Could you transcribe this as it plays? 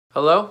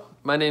Hello,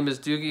 my name is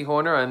Doogie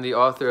Horner. I'm the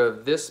author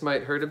of This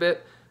Might Hurt a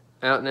Bit,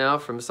 out now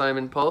from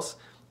Simon Pulse,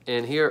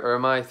 and here are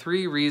my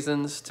 3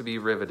 reasons to be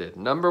riveted.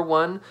 Number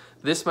 1,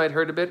 This Might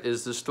Hurt a Bit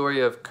is the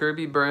story of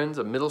Kirby Burns,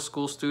 a middle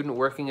school student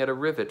working at a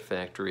rivet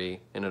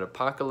factory in an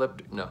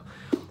apocalyptic,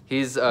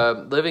 he's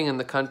living in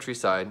the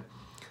countryside.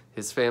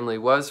 His family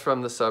was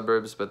from the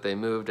suburbs, but they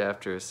moved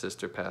after his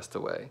sister passed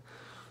away.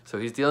 So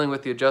he's dealing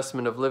with the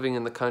adjustment of living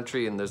in the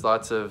country, and there's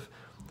lots of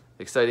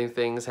exciting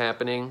things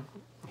happening.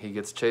 He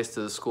gets chased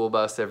to the school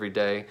bus every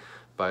day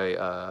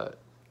by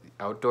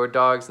outdoor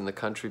dogs. In the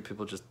country,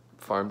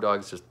 farm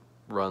dogs just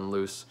run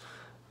loose.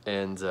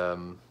 And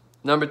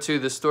number 2,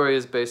 this story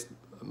is based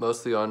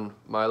mostly on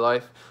my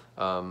life.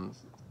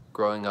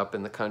 Growing up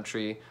in the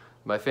country,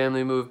 my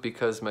family moved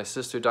because my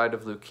sister died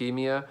of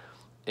leukemia,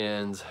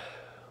 and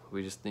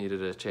we just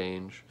needed a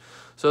change.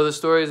 So the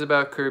story is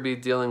about Kirby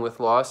dealing with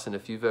loss, and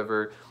if you've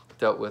ever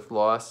dealt with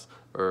loss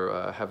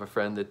or have a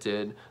friend that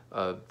did,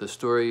 the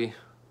story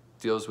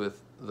deals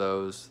with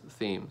those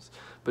themes.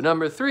 But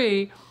number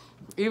 3,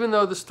 even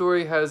though the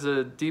story has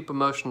a deep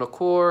emotional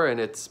core and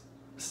it's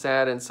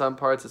sad in some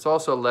parts, it's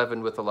also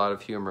leavened with a lot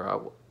of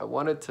humor. I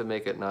wanted to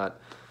make it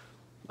not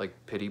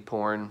like pity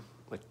porn,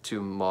 like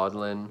too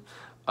maudlin.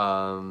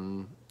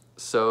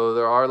 So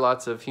there are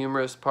lots of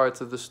humorous parts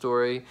of the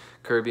story.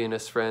 Kirby and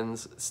his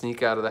friends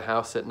sneak out of the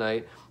house at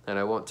night, and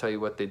I won't tell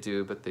you what they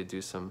do, but they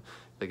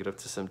get up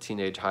to some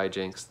teenage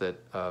hijinks that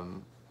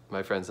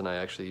my friends and I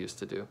actually used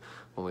to do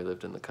when we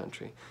lived in the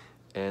country.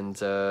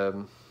 And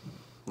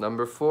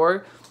number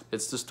 4,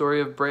 it's the story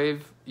of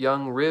brave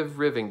young Riv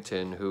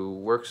Rivington, who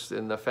works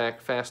in the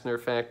fastener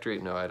factory.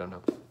 No, I don't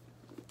know.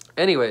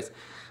 Anyways,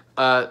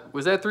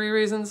 was that 3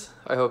 reasons?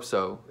 I hope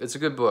so. It's a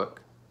good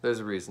book. There's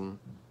a reason.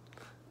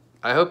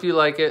 I hope you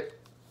like it.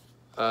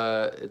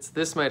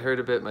 This might hurt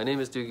a bit. My name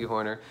is Doogie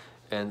Horner,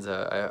 and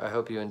I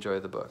hope you enjoy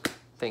the book.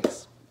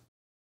 Thanks.